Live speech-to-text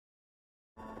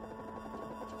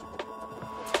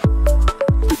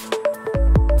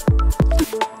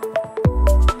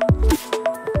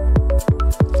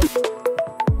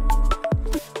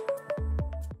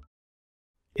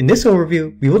In this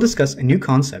overview, we will discuss a new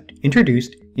concept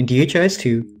introduced in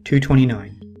DHIS2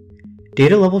 2.29,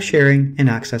 data level sharing and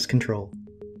access control.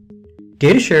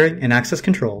 Data sharing and access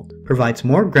control provides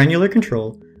more granular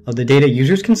control of the data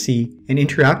users can see and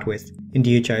interact with in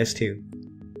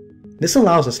DHIS2. This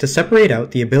allows us to separate out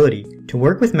the ability to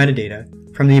work with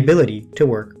metadata from the ability to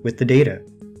work with the data.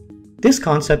 This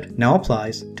concept now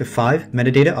applies to 5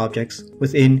 metadata objects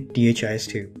within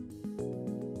DHIS2.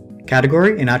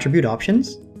 Category and attribute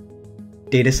options,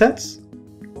 datasets,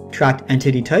 tracked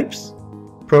entity types,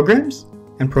 programs,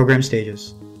 and program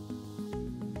stages.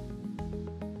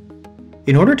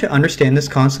 In order to understand this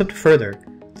concept further,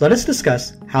 let us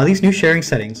discuss how these new sharing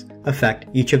settings affect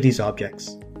each of these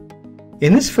objects.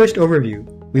 In this first overview,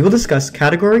 we will discuss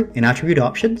category and attribute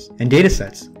options and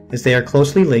datasets as they are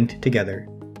closely linked together.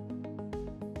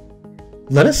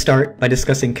 Let us start by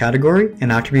discussing category and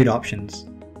attribute options.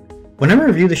 When I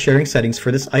review the sharing settings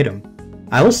for this item,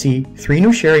 I will see 3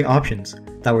 new sharing options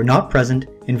that were not present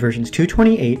in versions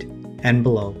 2.28 and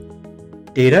below.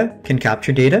 Data can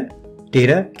capture data,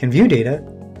 data can view data,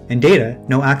 and data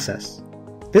no access.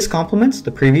 This complements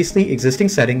the previously existing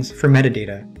settings for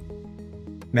metadata.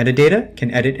 Metadata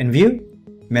can edit and view,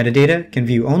 metadata can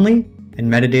view only, and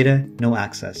metadata no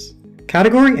access.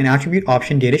 Category and attribute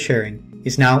option data sharing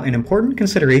is now an important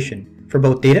consideration for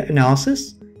both data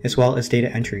analysis as well as data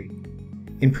entry.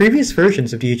 In previous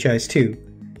versions of DHIS2,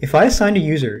 if I assigned a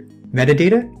user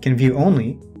metadata can view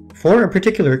only for a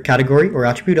particular category or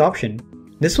attribute option,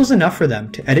 this was enough for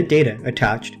them to edit data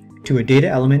attached to a data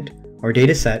element or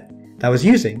data set that was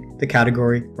using the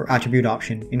category or attribute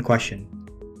option in question.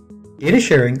 Data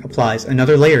sharing applies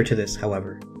another layer to this,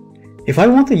 however. If I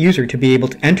want the user to be able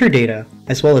to enter data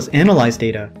as well as analyze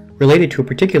data related to a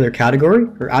particular category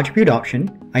or attribute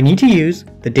option, I need to use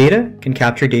the data can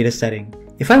capture data setting.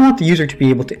 If I want the user to be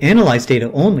able to analyze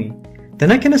data only,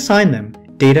 then I can assign them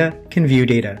data can view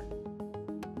data.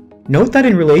 Note that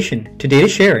in relation to data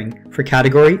sharing for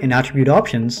category and attribute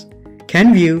options,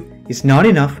 can view is not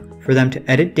enough for them to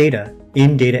edit data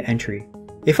in data entry.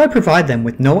 If I provide them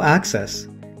with no access,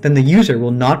 then the user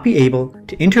will not be able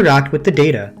to interact with the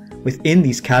data within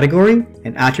these category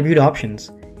and attribute options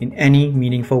in any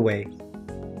meaningful way.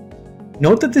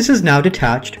 Note that this is now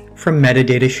detached from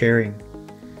metadata sharing.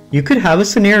 You could have a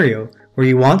scenario where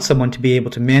you want someone to be able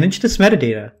to manage this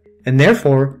metadata and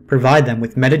therefore provide them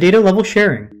with metadata level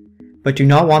sharing, but do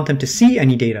not want them to see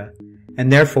any data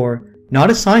and therefore not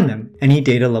assign them any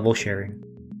data level sharing.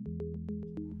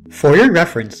 For your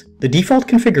reference, the default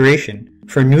configuration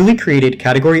for a newly created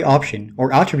category option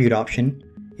or attribute option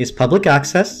is public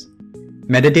access,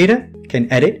 metadata can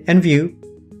edit and view,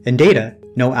 and data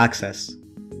no access.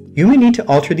 You may need to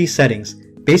alter these settings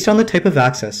based on the type of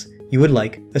access you would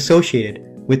like associated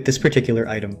with this particular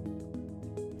item.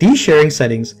 These sharing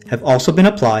settings have also been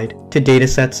applied to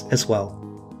datasets as well.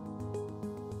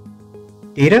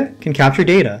 Data can capture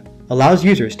data allows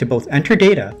users to both enter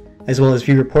data as well as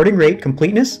view reporting rate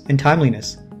completeness and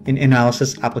timeliness in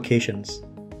analysis applications.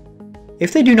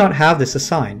 If they do not have this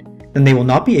assigned, then they will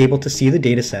not be able to see the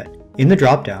dataset in the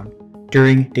dropdown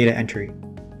during data entry.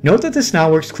 Note that this now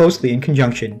works closely in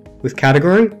conjunction with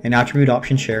category and attribute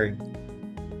option sharing.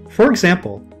 For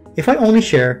example, if I only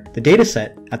share the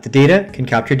dataset at the data can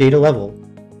capture data level,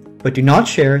 but do not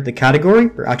share the category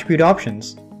or attribute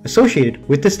options associated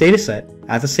with this dataset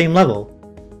at the same level,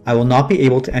 I will not be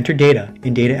able to enter data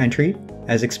in data entry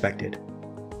as expected.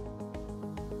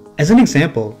 As an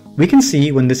example, we can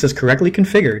see when this is correctly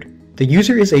configured, the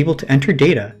user is able to enter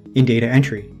data in data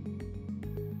entry.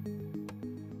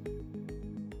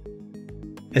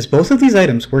 As both of these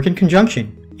items work in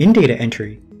conjunction in data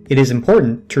entry, it is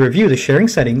important to review the sharing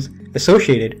settings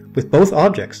associated with both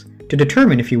objects to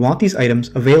determine if you want these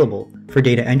items available for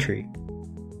data entry.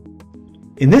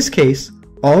 In this case,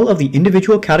 all of the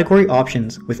individual category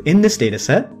options within this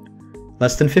dataset,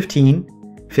 less than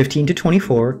 15, 15 to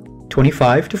 24,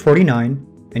 25 to 49,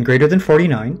 and greater than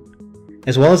 49,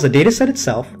 as well as the dataset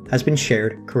itself has been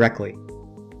shared correctly.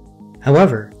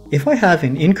 However, if I have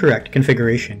an incorrect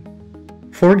configuration,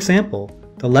 for example,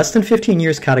 the less than 15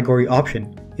 years category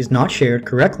option is not shared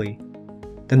correctly,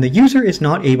 then the user is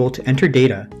not able to enter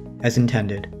data as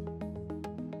intended.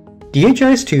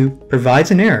 DHIS2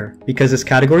 provides an error because this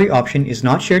category option is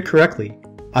not shared correctly,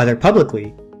 either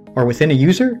publicly or within a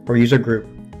user or user group.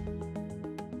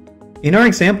 In our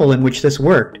example in which this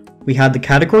worked, we had the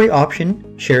category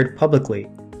option shared publicly,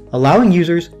 allowing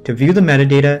users to view the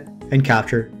metadata and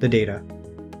capture the data.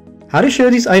 How to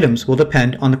share these items will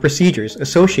depend on the procedures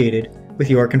associated with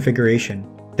your configuration.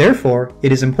 Therefore,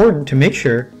 it is important to make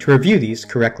sure to review these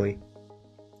correctly.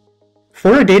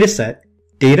 For a dataset,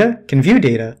 Data can view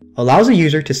data allows a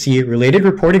user to see related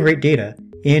reporting rate data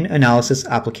in analysis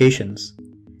applications.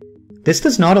 This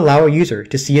does not allow a user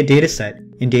to see a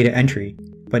dataset in data entry,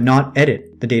 but not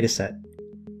edit the dataset.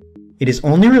 It is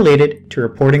only related to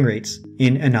reporting rates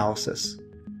in analysis.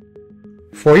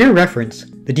 For your reference,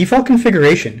 the default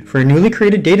configuration for a newly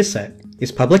created dataset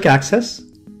is public access,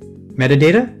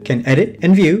 metadata can edit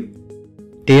and view,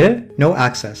 data no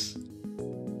access.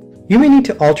 You may need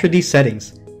to alter these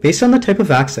settings based on the type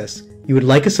of access you would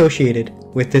like associated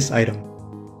with this item.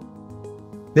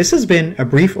 This has been a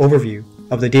brief overview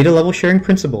of the data level sharing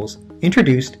principles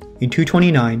introduced in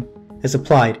 2.29 as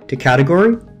applied to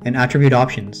category and attribute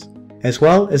options, as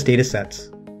well as datasets.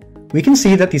 We can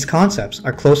see that these concepts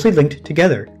are closely linked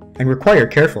together and require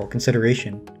careful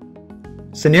consideration.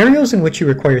 Scenarios in which you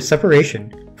require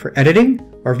separation for editing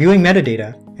or viewing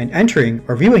metadata and entering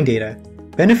or viewing data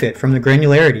benefit from the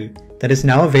granularity that is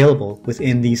now available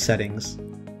within these settings.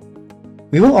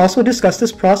 We will also discuss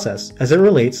this process as it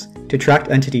relates to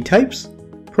tracked entity types,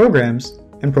 programs,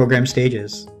 and program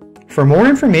stages. For more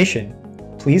information,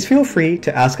 please feel free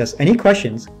to ask us any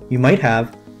questions you might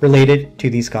have related to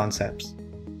these concepts.